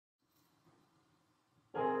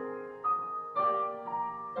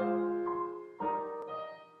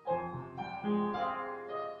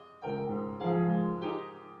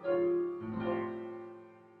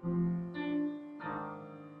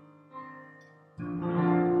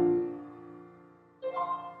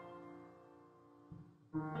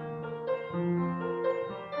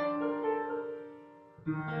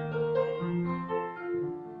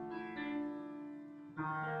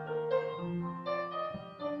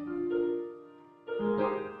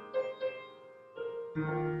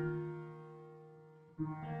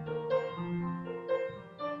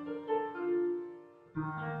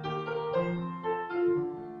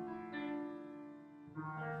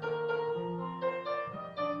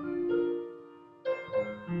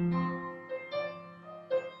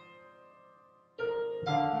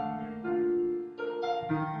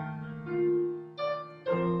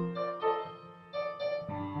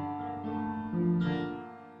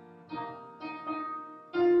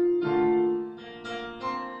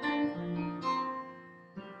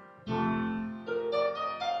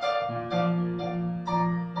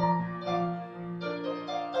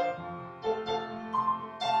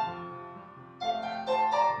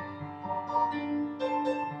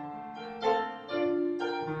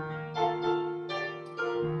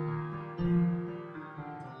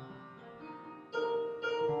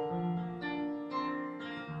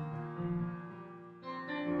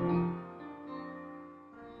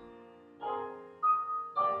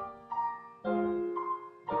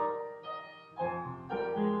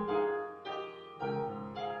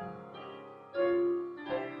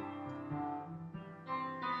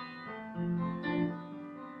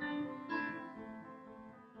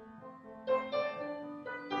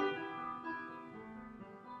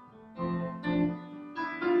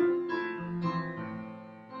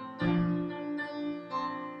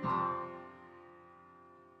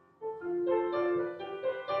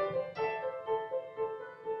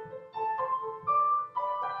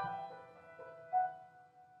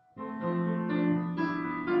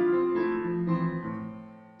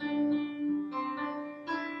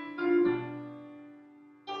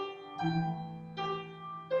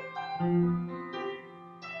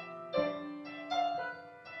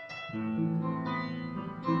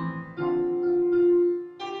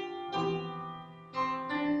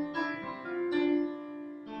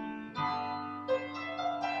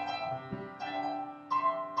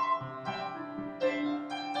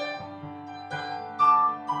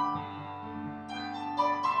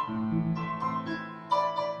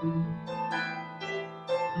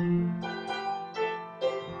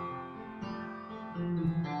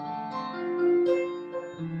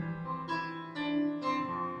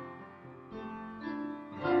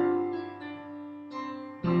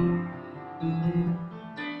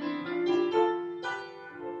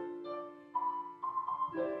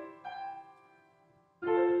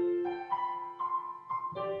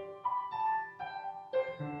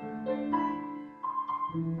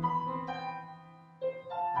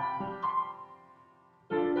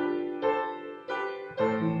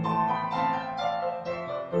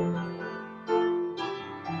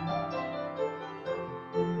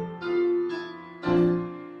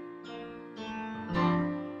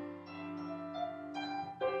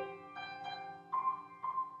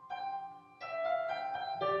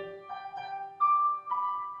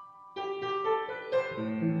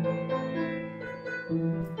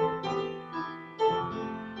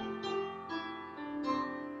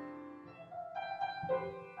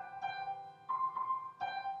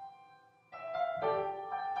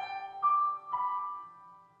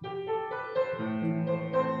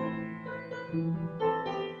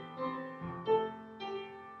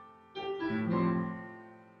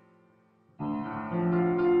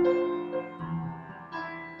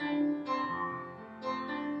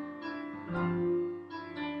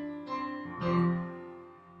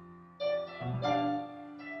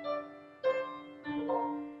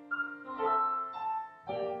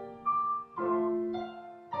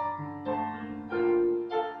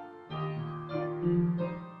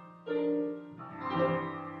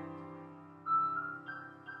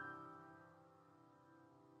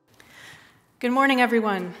Good morning,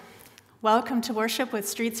 everyone. Welcome to worship with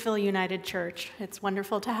Streetsville United Church. It's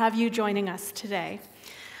wonderful to have you joining us today.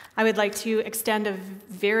 I would like to extend a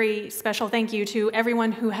very special thank you to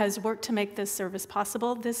everyone who has worked to make this service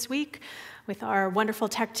possible this week with our wonderful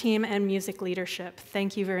tech team and music leadership.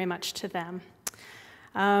 Thank you very much to them.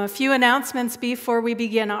 A few announcements before we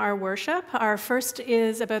begin our worship. Our first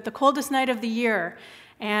is about the coldest night of the year,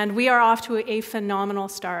 and we are off to a phenomenal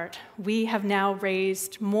start. We have now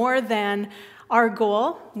raised more than our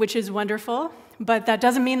goal, which is wonderful, but that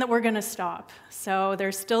doesn't mean that we're going to stop. So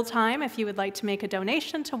there's still time if you would like to make a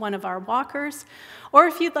donation to one of our walkers, or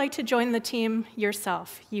if you'd like to join the team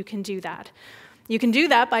yourself, you can do that. You can do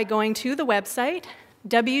that by going to the website,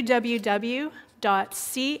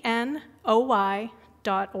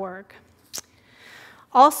 www.cnoy.org.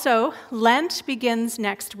 Also, Lent begins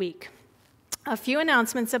next week. A few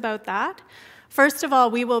announcements about that. First of all,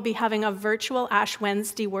 we will be having a virtual Ash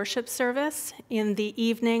Wednesday worship service in the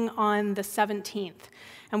evening on the 17th.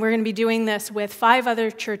 And we're going to be doing this with 5 other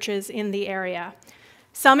churches in the area.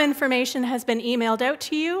 Some information has been emailed out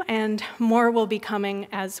to you, and more will be coming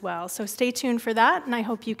as well. So stay tuned for that, and I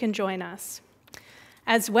hope you can join us.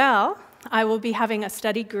 As well, I will be having a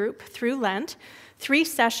study group through Lent, 3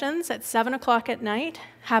 sessions at 7 o'clock at night,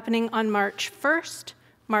 happening on March 1st,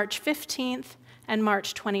 March 15th, and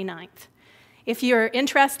March 29th. If you're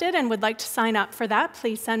interested and would like to sign up for that,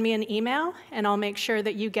 please send me an email, and I'll make sure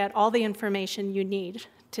that you get all the information you need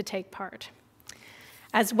to take part.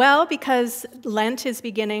 As well, because Lent is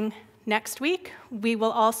beginning next week, we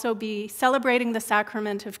will also be celebrating the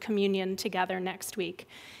sacrament of communion together next week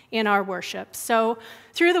in our worship. So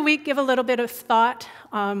through the week, give a little bit of thought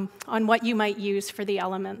on what you might use for the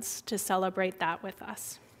elements to celebrate that with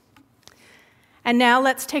us. And now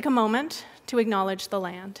let's take a moment to acknowledge the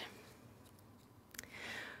land.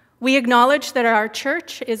 We acknowledge that our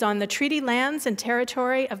church is on the treaty lands and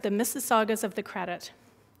territory of the Mississaugas of the Credit.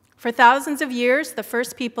 For thousands of years, the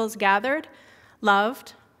First Peoples gathered,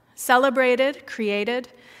 loved, celebrated, created,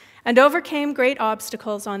 and overcame great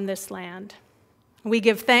obstacles on this land. We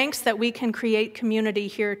give thanks that we can create community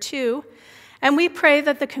here too, and we pray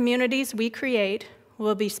that the communities we create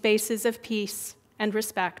will be spaces of peace and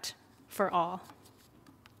respect for all.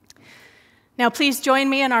 Now please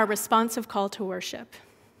join me in our responsive call to worship.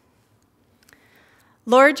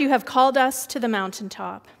 Lord, you have called us to the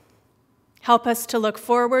mountaintop. Help us to look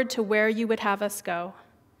forward to where you would have us go.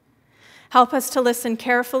 Help us to listen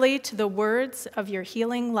carefully to the words of your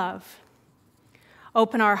healing love.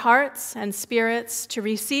 Open our hearts and spirits to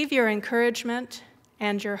receive your encouragement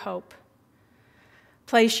and your hope.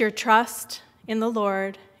 Place your trust in the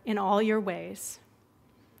Lord in all your ways.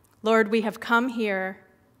 Lord, we have come here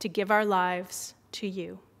to give our lives to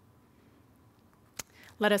you.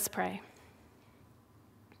 Let us pray.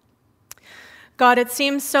 God, it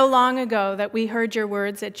seems so long ago that we heard your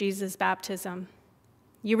words at Jesus' baptism.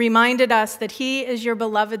 You reminded us that he is your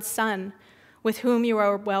beloved Son, with whom you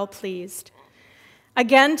are well pleased.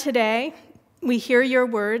 Again today, we hear your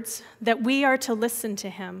words that we are to listen to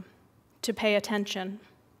him, to pay attention.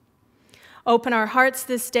 Open our hearts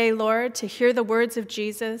this day, Lord, to hear the words of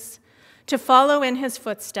Jesus, to follow in his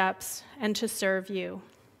footsteps, and to serve you.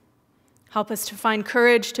 Help us to find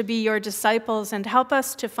courage to be your disciples, and help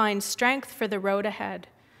us to find strength for the road ahead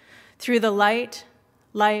through the light,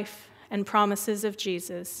 life, and promises of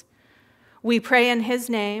Jesus. We pray in his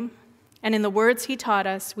name, and in the words he taught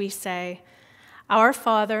us, we say, Our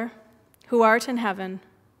Father, who art in heaven,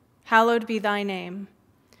 hallowed be thy name.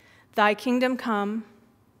 Thy kingdom come,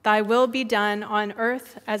 thy will be done on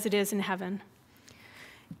earth as it is in heaven.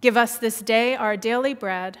 Give us this day our daily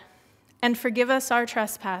bread, and forgive us our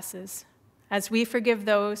trespasses, as we forgive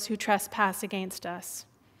those who trespass against us.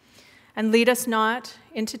 And lead us not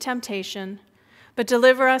into temptation, but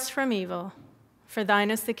deliver us from evil. For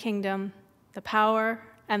thine is the kingdom, the power,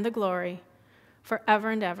 and the glory,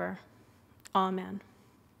 forever and ever. Amen.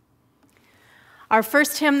 Our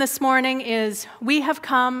first hymn this morning is We Have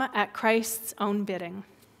Come at Christ's Own Bidding.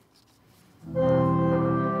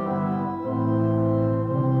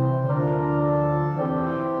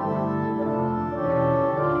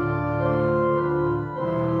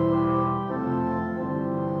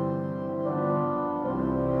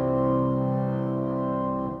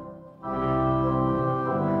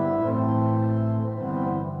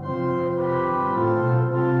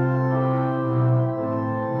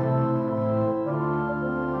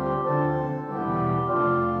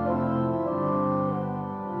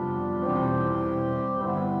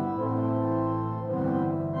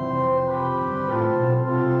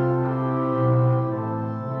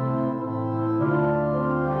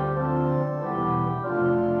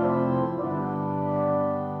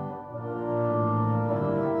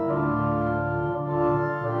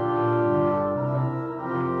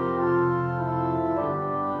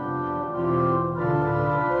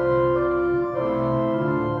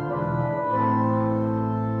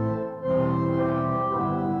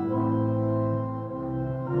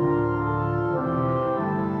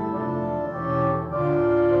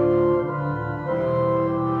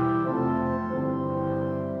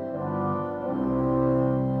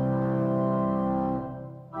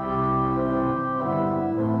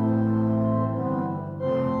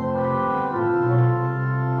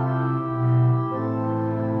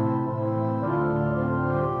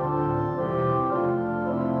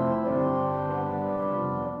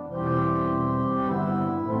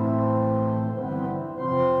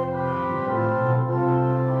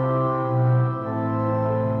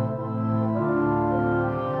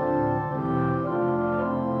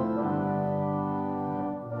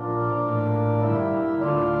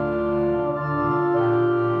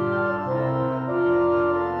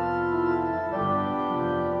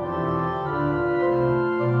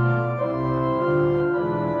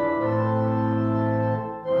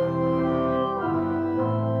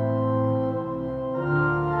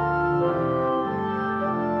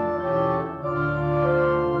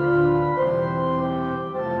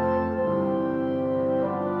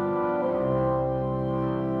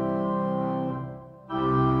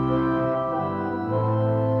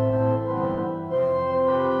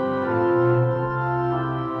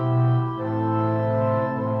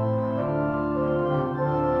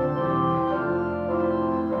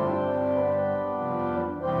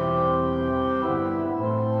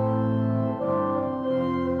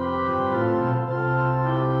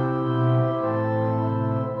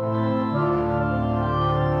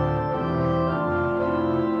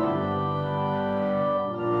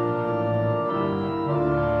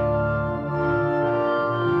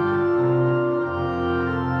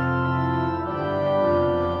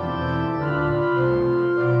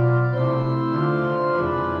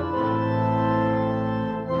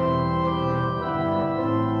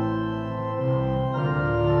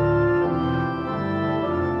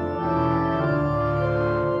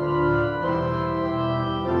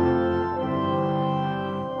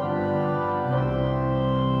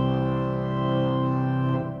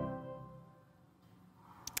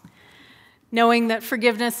 Knowing that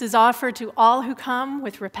forgiveness is offered to all who come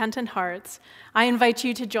with repentant hearts, I invite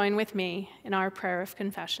you to join with me in our prayer of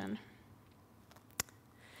confession.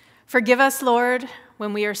 Forgive us, Lord,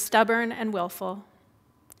 when we are stubborn and willful.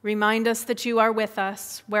 Remind us that you are with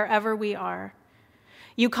us wherever we are.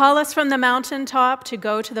 You call us from the mountaintop to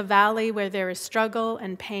go to the valley where there is struggle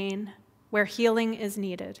and pain, where healing is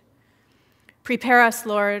needed. Prepare us,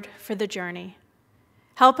 Lord, for the journey.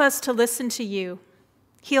 Help us to listen to you.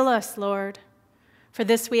 Heal us, Lord. For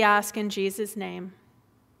this we ask in Jesus' name.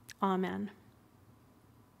 Amen.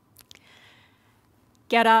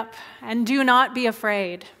 Get up and do not be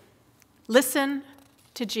afraid. Listen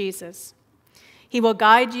to Jesus. He will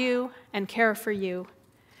guide you and care for you.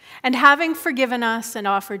 And having forgiven us and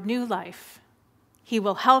offered new life, he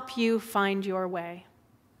will help you find your way.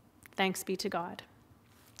 Thanks be to God.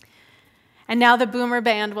 And now the Boomer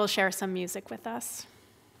Band will share some music with us.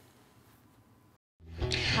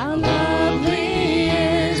 How lovely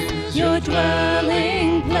is your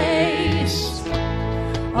dwelling place,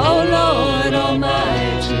 O Lord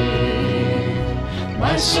Almighty.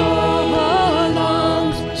 My soul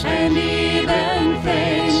longs and even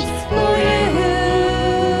faints for you.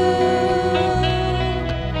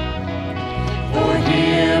 For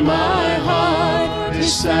here my heart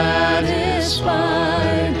is satisfied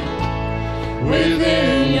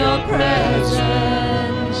within your presence.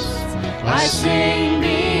 I sing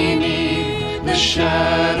beneath the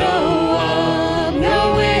shadow of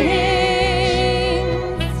your wings.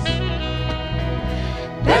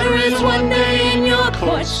 Better is one day in your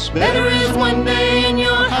courts, better is one day in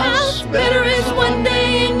your house, better is one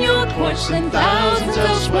day in your courts than thousands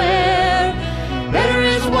elsewhere. Better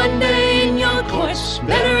is one day in your courts,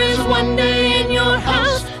 better is one day in your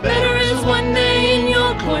house, better is one day in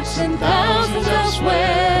your courts than thousands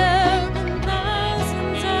elsewhere.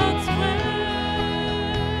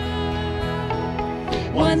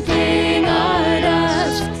 One thing I'd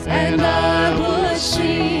ask and I would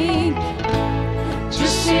seek, to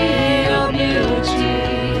see your beauty,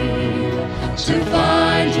 to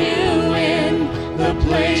find you in the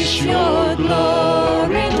place your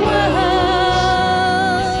glory dwells.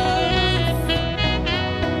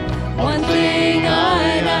 One thing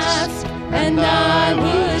I'd ask and I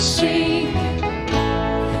would seek,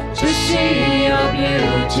 to see your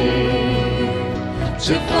beauty,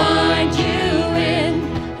 to find you in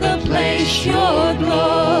the place your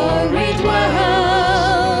glory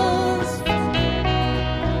dwells.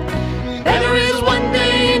 Better is one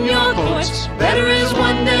day in your courts, better is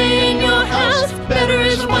one day in your house, better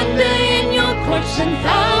is one day in your courts than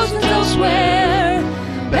thousands elsewhere.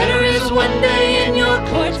 Better is one day in your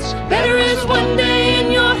courts, better is one day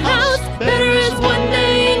in your house, better is one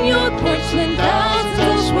day in your courts than thousands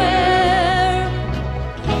elsewhere.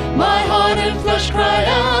 My heart and flesh cry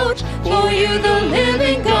out for you, the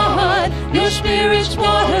living God. Your spirit's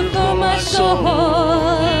water for my soul.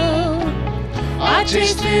 I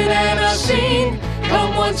tasted and I've seen.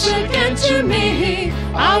 Come once again to me.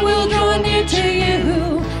 I will draw near to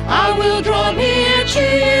you. I will draw near to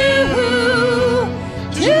you.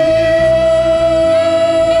 To you.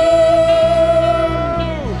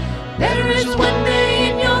 Better is one day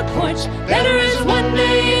in your courts. Better is one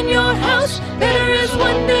day in your house. Better is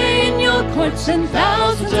one day in your courts than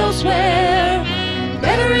thousands elsewhere.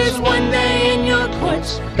 Better is one day in your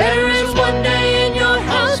courts. Better is one day in your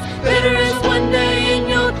house. Better is one day in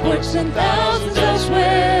your courts than thousands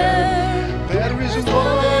elsewhere. Better is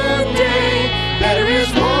one day. Better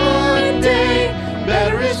is one day.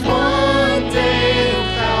 Better is one day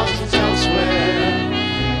than thousands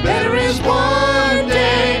elsewhere. Better is one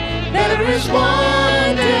day. Better is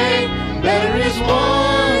one day. Better is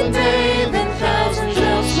one day than thousands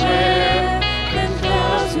elsewhere. Than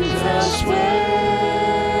thousands elsewhere.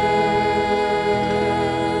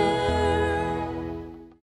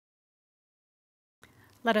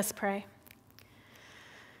 Let us pray.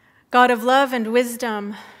 God of love and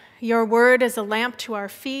wisdom, your word is a lamp to our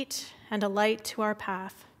feet and a light to our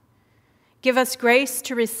path. Give us grace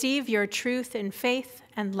to receive your truth in faith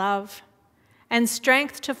and love, and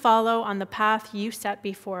strength to follow on the path you set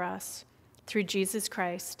before us, through Jesus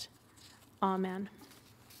Christ. Amen.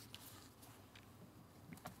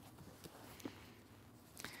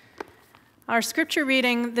 Our scripture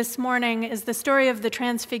reading this morning is the story of the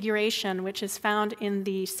Transfiguration, which is found in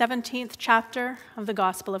the 17th chapter of the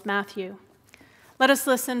Gospel of Matthew. Let us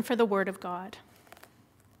listen for the word of God.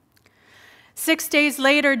 6 days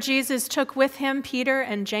later, Jesus took with him Peter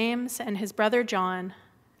and James and his brother John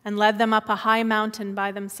and led them up a high mountain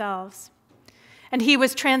by themselves. And he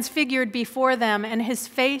was transfigured before them, and his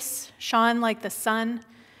face shone like the sun,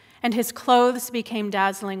 and his clothes became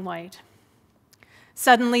dazzling white.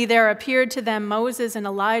 Suddenly there appeared to them Moses and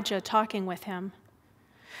Elijah talking with him.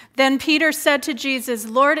 Then Peter said to Jesus,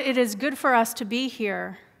 "Lord, it is good for us to be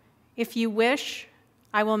here. If you wish,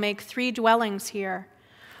 I will make 3 dwellings here,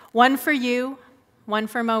 one for you, one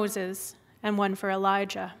for Moses, and one for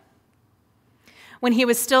Elijah. When he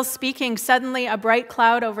was still speaking, suddenly a bright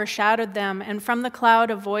cloud overshadowed them, and from the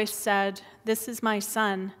cloud a voice said, "This is my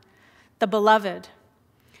Son, the Beloved.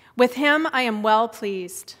 With him I am well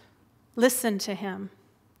pleased. Listen to him."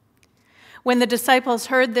 When the disciples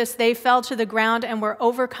heard this, they fell to the ground and were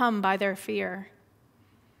overcome by their fear.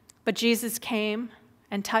 But Jesus came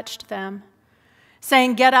and touched them,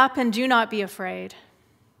 saying, "Get up and do not be afraid."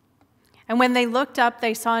 And when they looked up,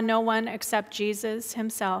 they saw no one except Jesus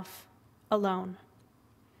himself alone.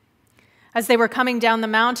 As they were coming down the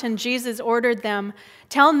mountain, Jesus ordered them,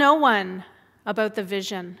 "Tell no one about the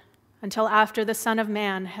vision until after the Son of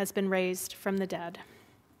Man has been raised from the dead."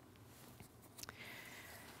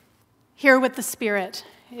 Hear what the Spirit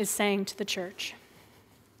is saying to the church.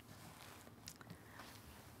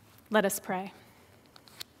 Let us pray.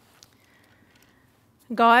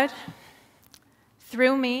 God,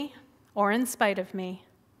 through me or in spite of me,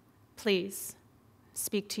 please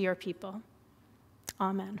speak to your people.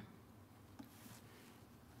 Amen.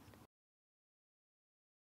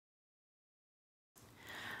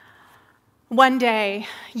 One day,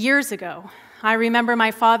 years ago, I remember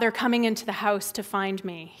my father coming into the house to find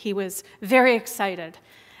me. He was very excited,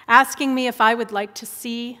 asking me if I would like to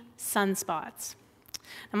see sunspots.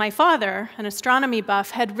 And my father, an astronomy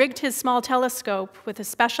buff, had rigged his small telescope with a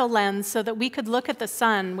special lens so that we could look at the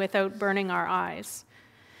sun without burning our eyes.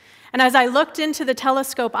 And as I looked into the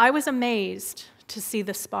telescope, I was amazed to see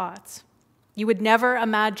the spots. You would never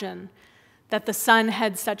imagine that the sun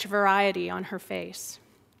had such variety on her face.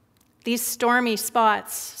 These stormy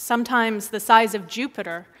spots, sometimes the size of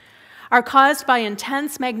Jupiter, are caused by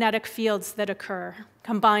intense magnetic fields that occur,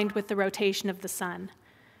 combined with the rotation of the sun.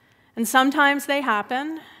 And sometimes they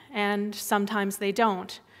happen, and sometimes they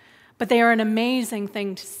don't. But they are an amazing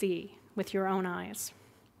thing to see with your own eyes.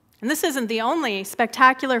 And this isn't the only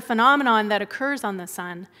spectacular phenomenon that occurs on the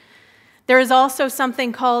sun. There is also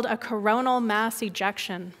something called a coronal mass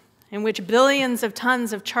ejection, in which billions of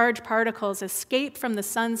tons of charged particles escape from the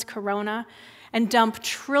sun's corona and dump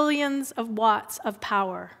trillions of watts of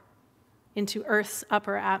power into Earth's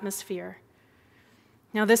upper atmosphere.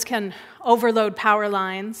 Now, this can overload power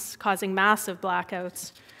lines, causing massive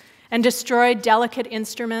blackouts, and destroy delicate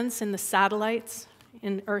instruments in the satellites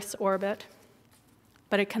in Earth's orbit.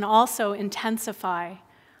 But it can also intensify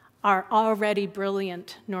our already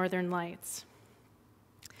brilliant northern lights.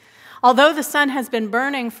 Although the sun has been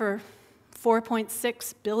burning for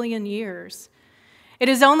 4.6 billion years, it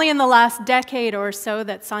is only in the last decade or so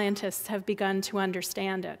that scientists have begun to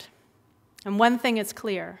understand it. And one thing is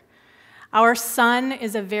clear: our sun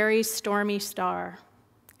is a very stormy star,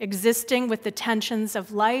 existing with the tensions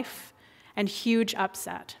of life and huge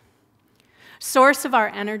upset. Source of our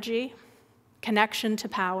energy, connection to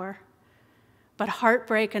power, but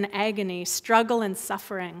heartbreak and agony, struggle and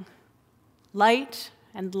suffering, light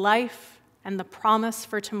and life, and the promise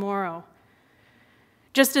for tomorrow.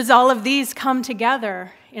 Just as all of these come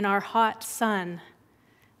together in our hot sun,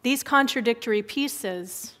 these contradictory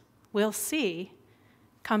pieces, we'll see,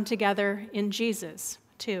 come together in Jesus,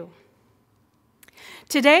 too.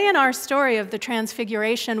 Today in our story of the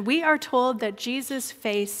Transfiguration, we are told that Jesus'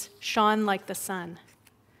 face shone like the sun.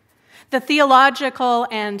 The theological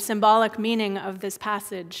and symbolic meaning of this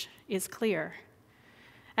passage is clear.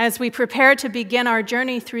 As we prepare to begin our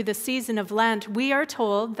journey through the season of Lent, we are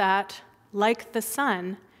told that, like the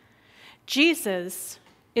sun, Jesus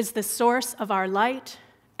is the source of our light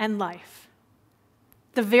and life,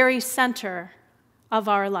 the very center of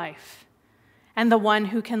our life, and the one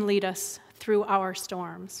who can lead us through our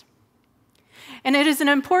storms. And it is an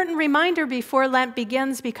important reminder before Lent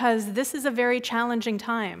begins, because this is a very challenging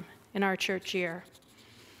time in our church year.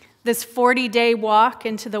 This 40-day walk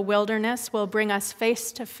into the wilderness will bring us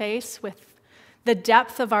face to face with the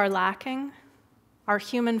depth of our lacking, our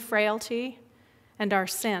human frailty, and our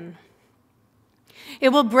sin. It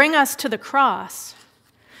will bring us to the cross,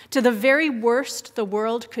 to the very worst the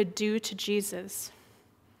world could do to Jesus.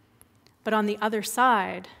 But on the other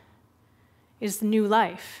side is new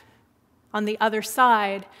life. On the other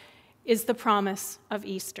side is the promise of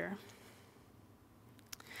Easter.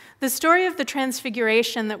 The story of the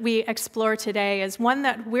Transfiguration that we explore today is one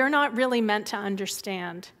that we're not really meant to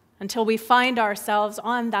understand until we find ourselves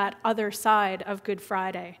on that other side of Good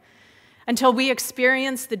Friday, until we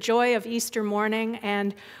experience the joy of Easter morning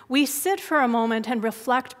and we sit for a moment and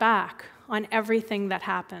reflect back on everything that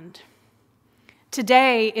happened.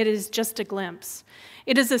 Today, it is just a glimpse.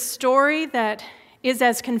 It is a story that is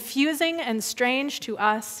as confusing and strange to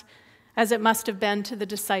us as it must have been to the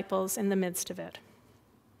disciples in the midst of it.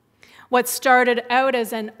 What started out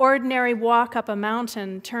as an ordinary walk up a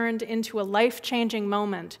mountain turned into a life-changing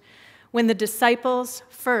moment when the disciples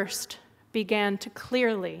first began to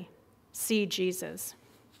clearly see Jesus.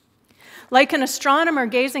 Like an astronomer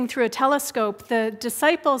gazing through a telescope, the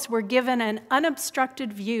disciples were given an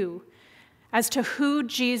unobstructed view as to who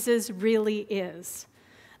Jesus really is,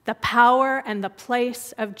 the power and the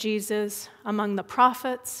place of Jesus among the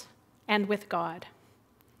prophets and with God.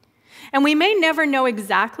 And we may never know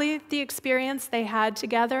exactly the experience they had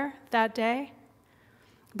together that day,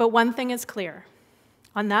 but one thing is clear.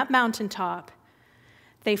 On that mountaintop,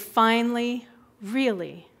 they finally,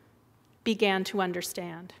 really began to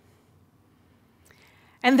understand.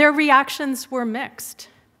 And their reactions were mixed.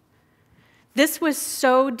 This was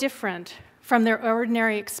so different from their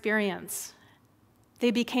ordinary experience.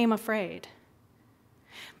 They became afraid.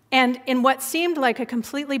 And in what seemed like a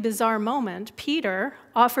completely bizarre moment, Peter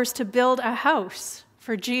offers to build a house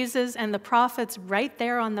for Jesus and the prophets right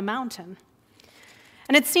there on the mountain.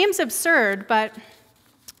 And it seems absurd, but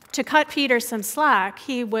to cut Peter some slack,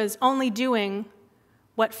 he was only doing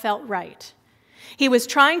what felt right. He was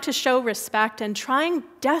trying to show respect and trying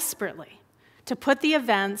desperately to put the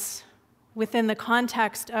events within the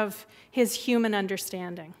context of his human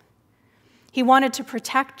understanding. He wanted to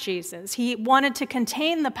protect Jesus. He wanted to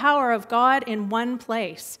contain the power of God in one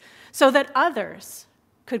place so that others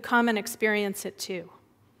could come and experience it too.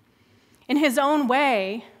 In his own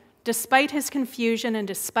way, despite his confusion and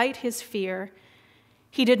despite his fear,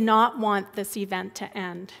 he did not want this event to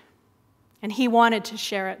end, and he wanted to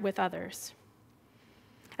share it with others.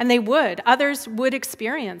 And others would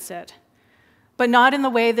experience it, but not in the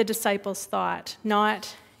way the disciples thought,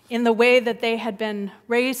 not in the way that they had been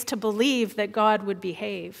raised to believe that God would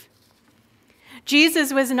behave.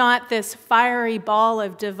 Jesus was not this fiery ball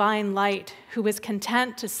of divine light who was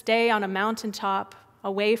content to stay on a mountaintop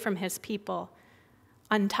away from his people,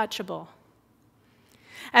 untouchable.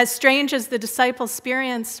 As strange as the disciples'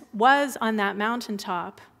 experience was on that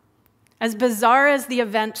mountaintop, as bizarre as the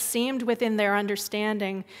event seemed within their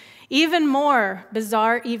understanding, even more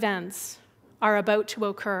bizarre events are about to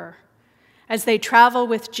occur as they travel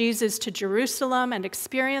with Jesus to Jerusalem and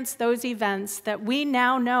experience those events that we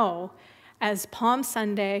now know as Palm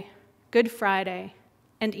Sunday, Good Friday,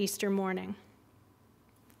 and Easter morning.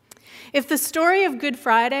 If the story of Good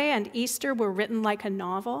Friday and Easter were written like a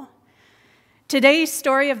novel, today's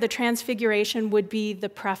story of the Transfiguration would be the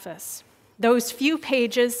preface, those few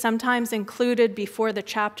pages, sometimes included before the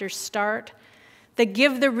chapters start, that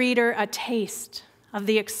give the reader a taste of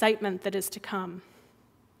the excitement that is to come.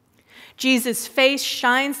 Jesus' face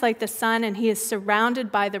shines like the sun, and he is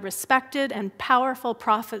surrounded by the respected and powerful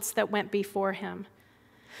prophets that went before him.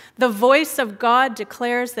 The voice of God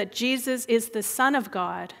declares that Jesus is the Son of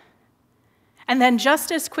God. And then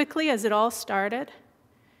just as quickly as it all started,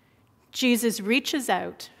 Jesus reaches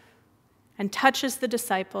out and touches the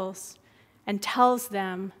disciples and tells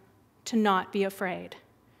them to not be afraid.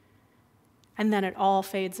 And then it all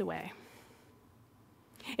fades away.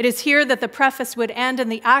 It is here that the preface would end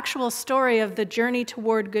and the actual story of the journey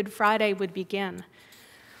toward Good Friday would begin.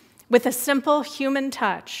 With a simple human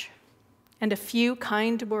touch and a few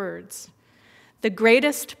kind words, the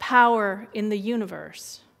greatest power in the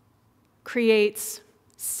universe creates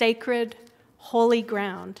sacred, holy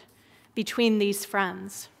ground between these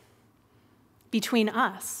friends, between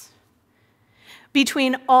us,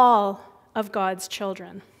 between all of God's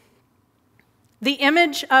children. The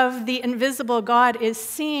image of the invisible God is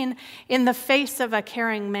seen in the face of a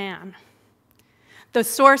caring man. The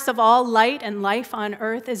source of all light and life on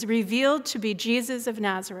earth is revealed to be Jesus of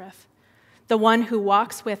Nazareth, the one who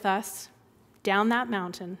walks with us down that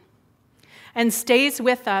mountain and stays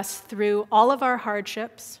with us through all of our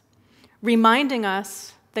hardships, reminding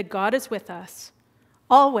us that God is with us,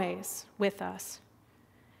 always with us,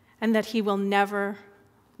 and that he will never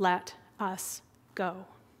let us go.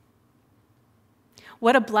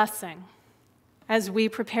 What a blessing as we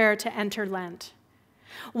prepare to enter Lent.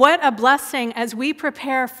 What a blessing as we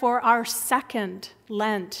prepare for our second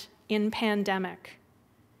Lent in pandemic.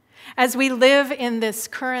 As we live in this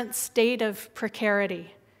current state of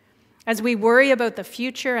precarity, as we worry about the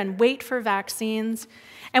future and wait for vaccines,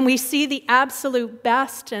 and we see the absolute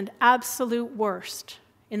best and absolute worst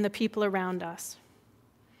in the people around us.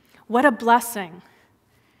 What a blessing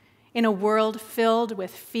in a world filled with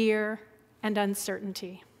fear and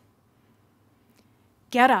uncertainty.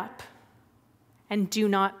 Get up and do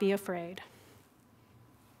not be afraid.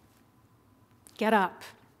 Get up.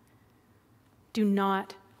 Do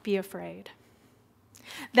not be afraid.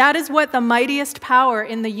 That is what the mightiest power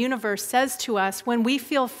in the universe says to us when we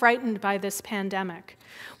feel frightened by this pandemic,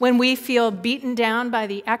 when we feel beaten down by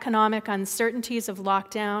the economic uncertainties of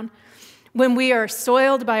lockdown, when we are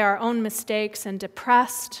soiled by our own mistakes and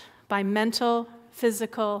depressed by mental,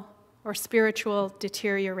 physical, or spiritual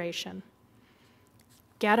deterioration.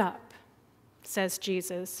 Get up, says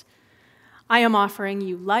Jesus. I am offering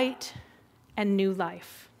you light and new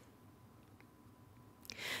life.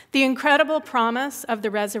 The incredible promise of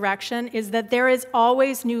the resurrection is that there is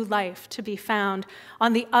always new life to be found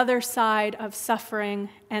on the other side of suffering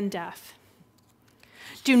and death.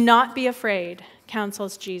 Do not be afraid,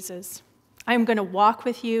 counsels Jesus. I am going to walk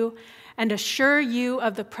with you and assure you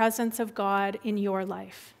of the presence of God in your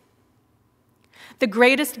life. The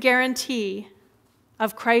greatest guarantee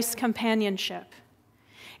of Christ's companionship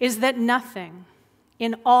is that nothing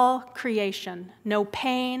in all creation, no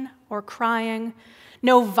pain or crying,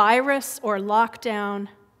 no virus or lockdown,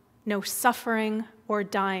 no suffering or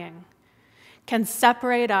dying, can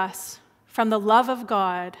separate us from the love of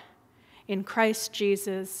God in Christ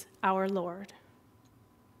Jesus our Lord.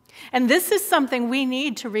 And this is something we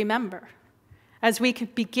need to remember as we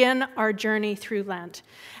begin our journey through Lent,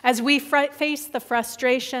 as we face the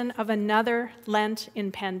frustration of another Lent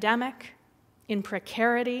in pandemic, in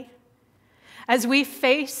precarity, as we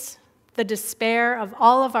face the despair of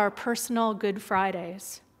all of our personal Good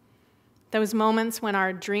Fridays, those moments when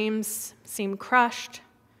our dreams seem crushed,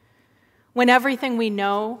 when everything we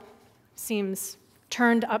know seems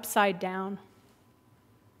turned upside down.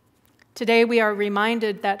 Today we are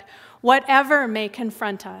reminded that whatever may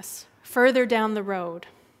confront us further down the road,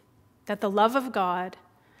 that the love of God,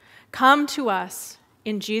 come to us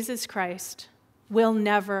in Jesus Christ, will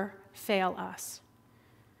never fail us.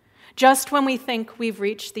 Just when we think we've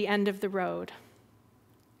reached the end of the road,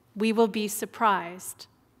 we will be surprised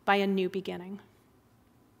by a new beginning.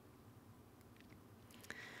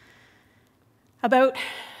 About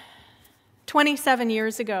 27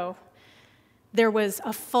 years ago, there was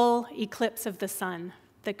a full eclipse of the sun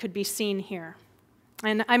that could be seen here.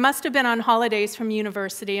 And I must have been on holidays from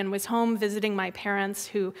university and was home visiting my parents,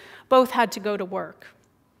 who both had to go to work.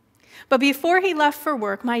 But before he left for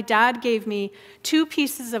work, my dad gave me 2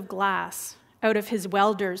 pieces of glass out of his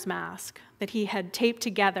welder's mask that he had taped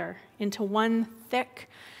together into one thick,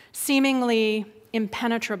 seemingly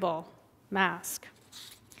impenetrable mask.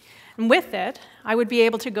 And with it, I would be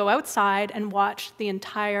able to go outside and watch the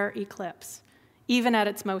entire eclipse, even at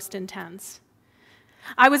its most intense.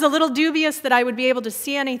 I was a little dubious that I would be able to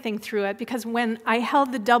see anything through it, because when I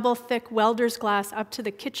held the double thick welder's glass up to the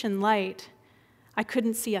kitchen light, I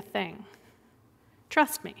couldn't see a thing.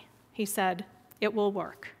 Trust me, he said, it will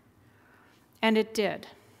work. And it did.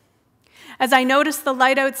 As I noticed the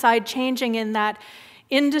light outside changing in that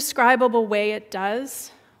indescribable way it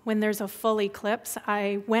does when there's a full eclipse,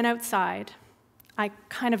 I went outside. I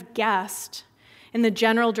kind of guessed in the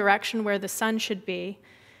general direction where the sun should be.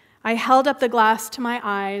 I held up the glass to my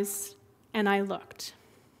eyes and I looked.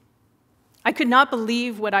 I could not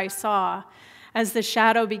believe what I saw as the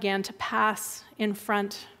shadow began to pass in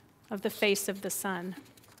front of the face of the sun.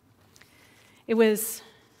 It was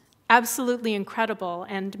absolutely incredible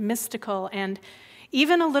and mystical and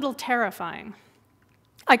even a little terrifying.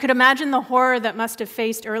 I could imagine the horror that must have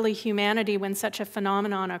faced early humanity when such a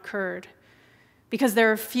phenomenon occurred, because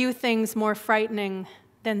there are few things more frightening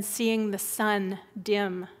than seeing the sun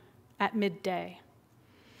dim at midday.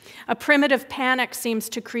 A primitive panic seems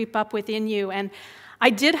to creep up within you, and I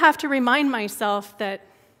did have to remind myself that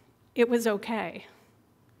it was okay.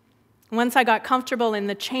 Once I got comfortable in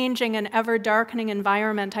the changing and ever-darkening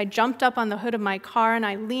environment, I jumped up on the hood of my car and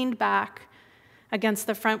I leaned back against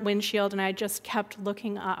the front windshield and I just kept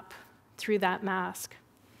looking up through that mask.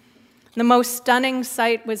 The most stunning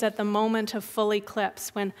sight was at the moment of full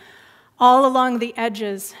eclipse, when all along the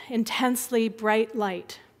edges, intensely bright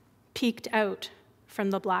light peeked out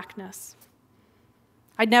from the blackness.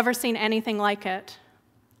 I'd never seen anything like it,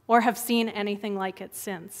 or have seen anything like it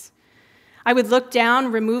since. I would look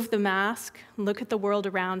down, remove the mask, and look at the world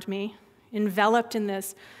around me, enveloped in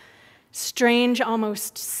this strange,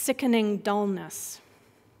 almost sickening dullness,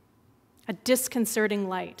 a disconcerting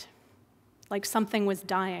light, like something was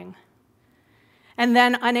dying. And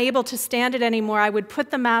then, unable to stand it anymore, I would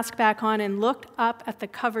put the mask back on and look up at the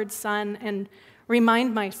covered sun and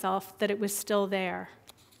remind myself that it was still there,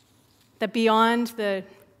 that beyond the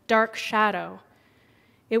dark shadow,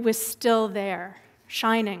 it was still there,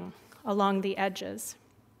 shining along the edges.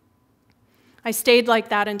 I stayed like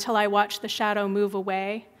that until I watched the shadow move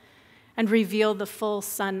away and reveal the full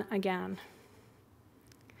sun again.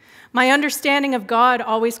 My understanding of God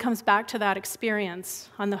always comes back to that experience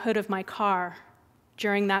on the hood of my car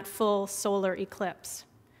during that full solar eclipse.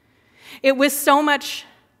 It was so much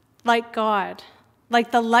like God,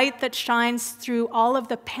 like the light that shines through all of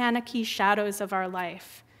the panicky shadows of our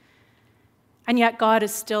life. And yet God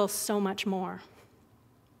is still so much more.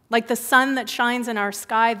 Like the sun that shines in our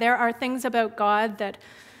sky, there are things about God that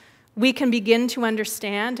we can begin to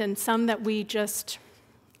understand and some that we just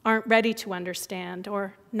aren't ready to understand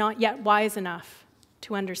or not yet wise enough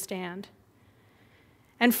to understand.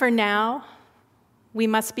 And for now, we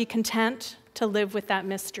must be content to live with that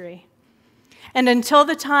mystery. And until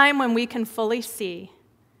the time when we can fully see,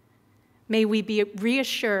 may we be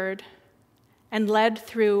reassured and led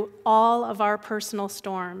through all of our personal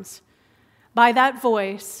storms by that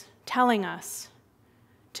voice telling us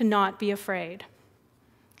to not be afraid,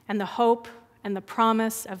 and the hope and the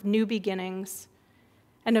promise of new beginnings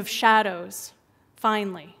and of shadows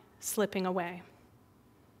finally slipping away.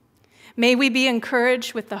 May we be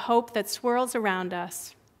encouraged with the hope that swirls around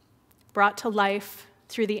us, brought to life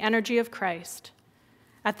through the energy of Christ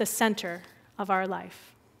at the center of our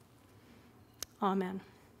life. Amen.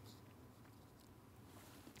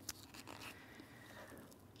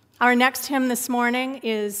 Our next hymn this morning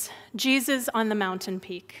is Jesus on the Mountain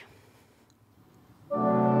Peak.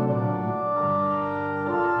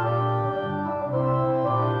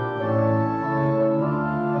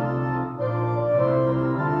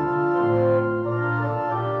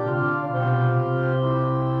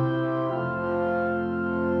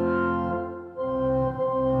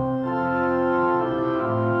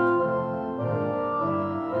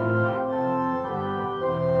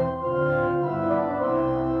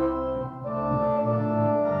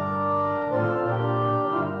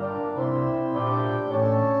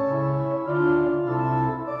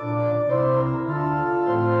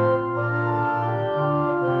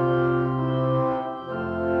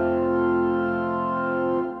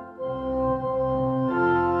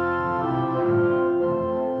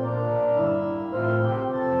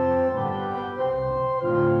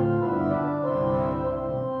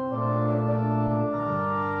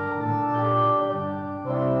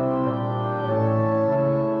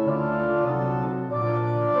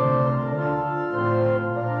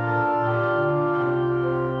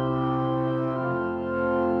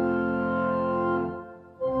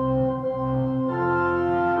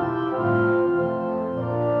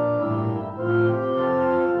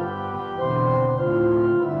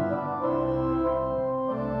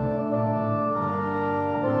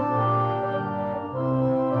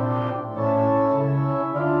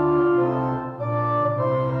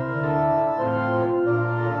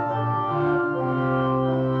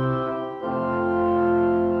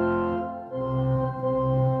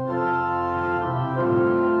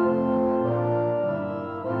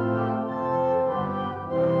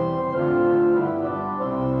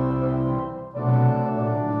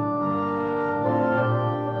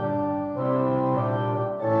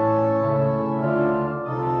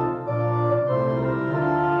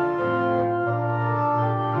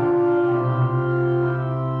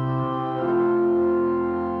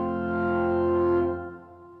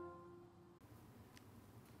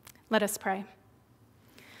 Let us pray.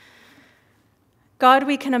 God,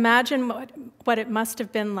 we can imagine what it must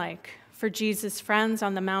have been like for Jesus' friends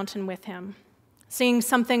on the mountain with him, seeing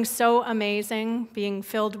something so amazing, being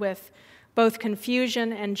filled with both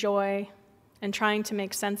confusion and joy, and trying to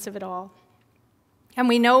make sense of it all. And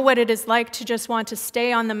we know what it is like to just want to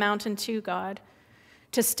stay on the mountain too, God,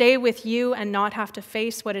 to stay with you and not have to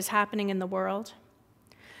face what is happening in the world,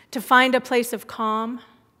 to find a place of calm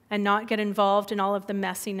and not get involved in all of the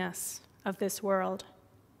messiness of this world.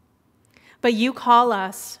 But you call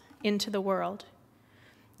us into the world.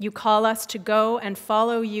 You call us to go and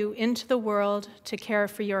follow you into the world to care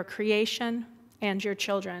for your creation and your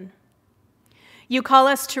children. You call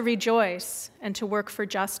us to rejoice and to work for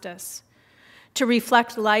justice, to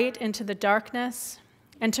reflect light into the darkness,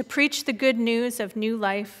 and to preach the good news of new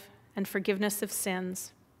life and forgiveness of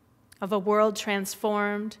sins, of a world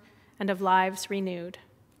transformed and of lives renewed.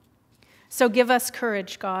 So give us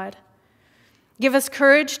courage, God. Give us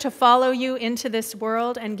courage to follow you into this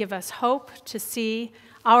world and give us hope to see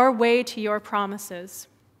our way to your promises,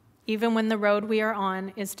 even when the road we are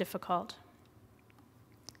on is difficult.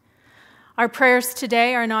 Our prayers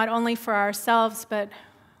today are not only for ourselves, but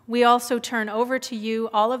we also turn over to you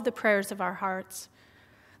all of the prayers of our hearts,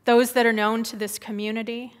 those that are known to this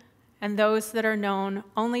community and those that are known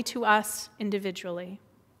only to us individually.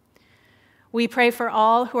 We pray for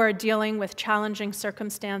all who are dealing with challenging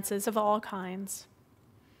circumstances of all kinds.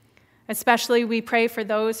 Especially we pray for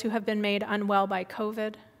those who have been made unwell by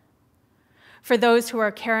COVID, for those who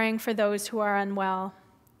are caring for those who are unwell,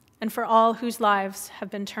 and for all whose lives have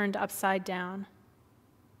been turned upside down.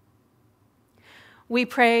 We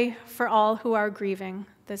pray for all who are grieving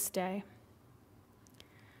this day.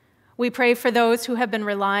 We pray for those who have been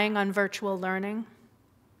relying on virtual learning,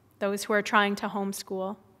 those who are trying to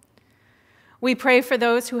homeschool. We pray for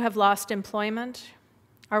those who have lost employment,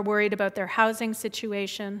 are worried about their housing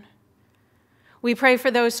situation. We pray for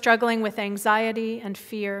those struggling with anxiety and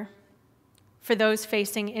fear, for those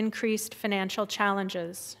facing increased financial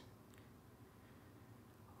challenges.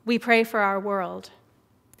 We pray for our world,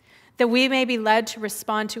 that we may be led to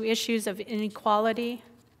respond to issues of inequality,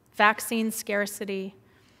 vaccine scarcity,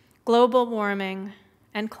 global warming,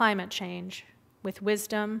 and climate change with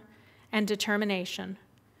wisdom and determination,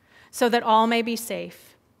 so that all may be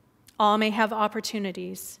safe, all may have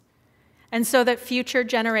opportunities, and so that future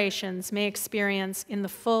generations may experience in the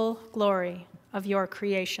full glory of your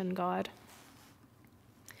creation, God.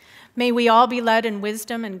 May we all be led in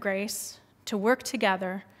wisdom and grace to work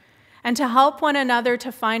together and to help one another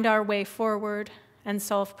to find our way forward and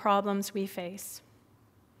solve problems we face.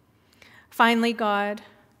 Finally, God,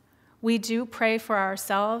 we do pray for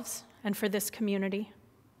ourselves and for this community.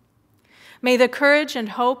 May the courage and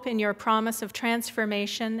hope in your promise of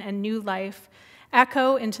transformation and new life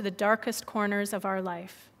echo into the darkest corners of our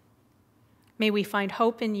life. May we find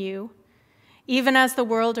hope in you, even as the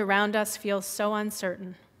world around us feels so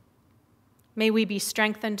uncertain. May we be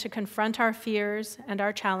strengthened to confront our fears and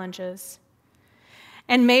our challenges.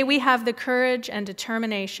 And may we have the courage and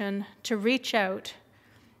determination to reach out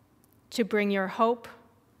to bring your hope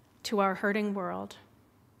to our hurting world.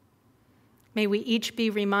 May we each be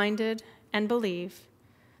reminded and believe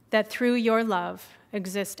that through your love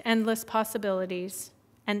exist endless possibilities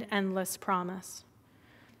and endless promise.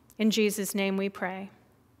 In Jesus' name we pray.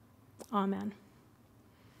 Amen.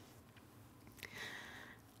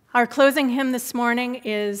 Our closing hymn this morning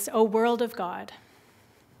is O World of God.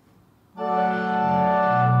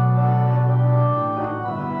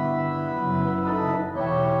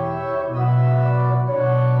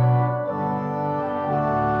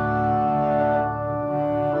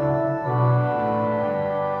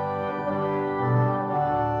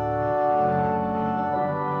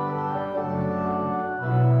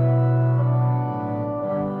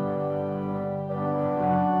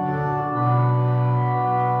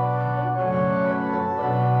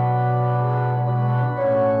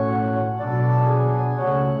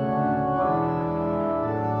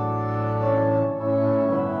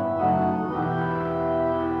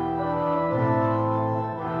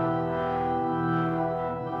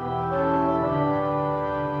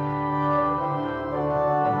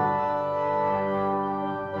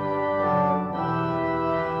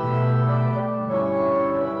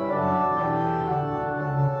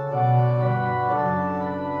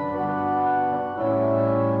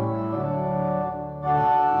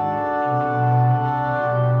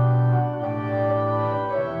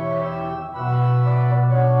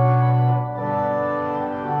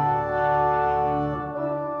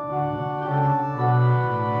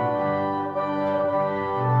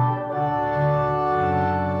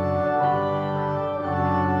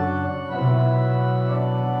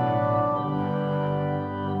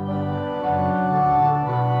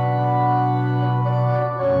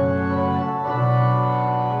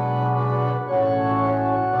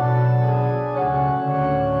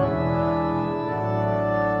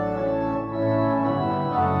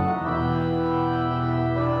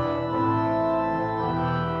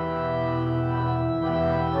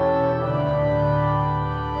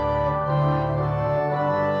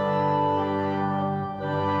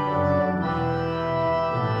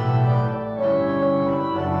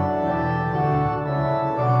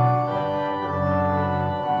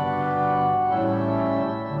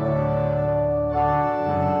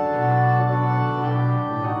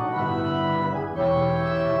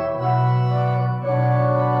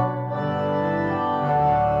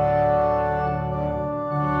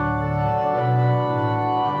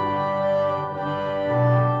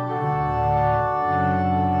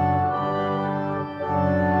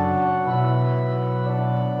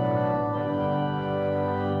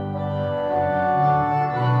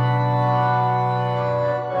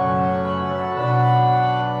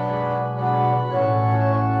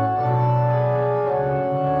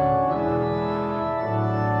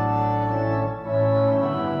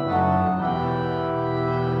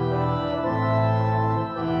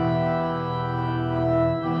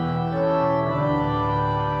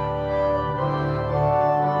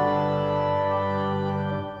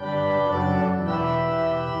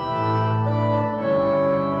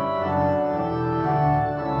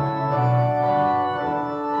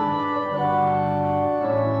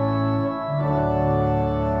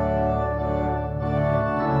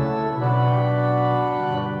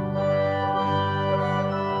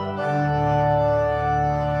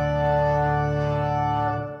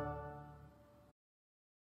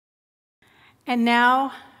 And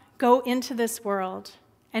now go into this world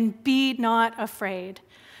and be not afraid,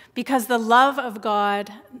 because the love of God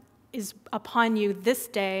is upon you this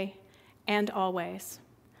day and always.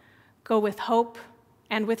 Go with hope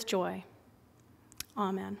and with joy.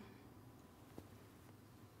 Amen.